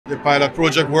The pilot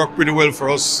project worked pretty well for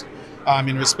us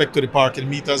in respect to the parking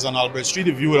meters on Albert Street.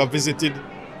 If you would have visited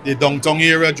the downtown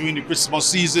area during the Christmas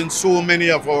season, so many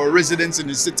of our residents in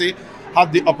the city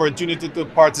had the opportunity to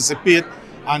participate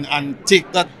and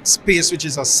take that space, which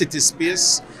is a city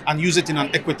space, and use it in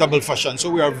an equitable fashion. So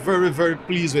we are very, very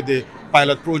pleased with the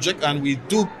pilot project, and we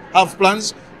do have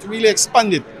plans to really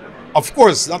expand it. Of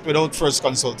course, not without first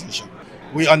consultation.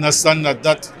 We understand that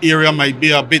that area might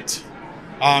be a bit,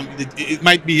 it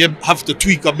might be have to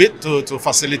tweak a bit to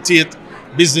facilitate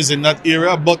business in that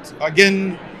area. But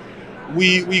again,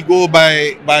 we go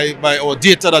by our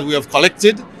data that we have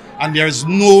collected, and there is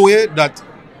no way that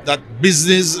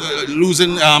business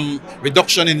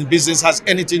reduction in business has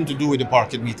anything to do with the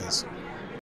parking meters.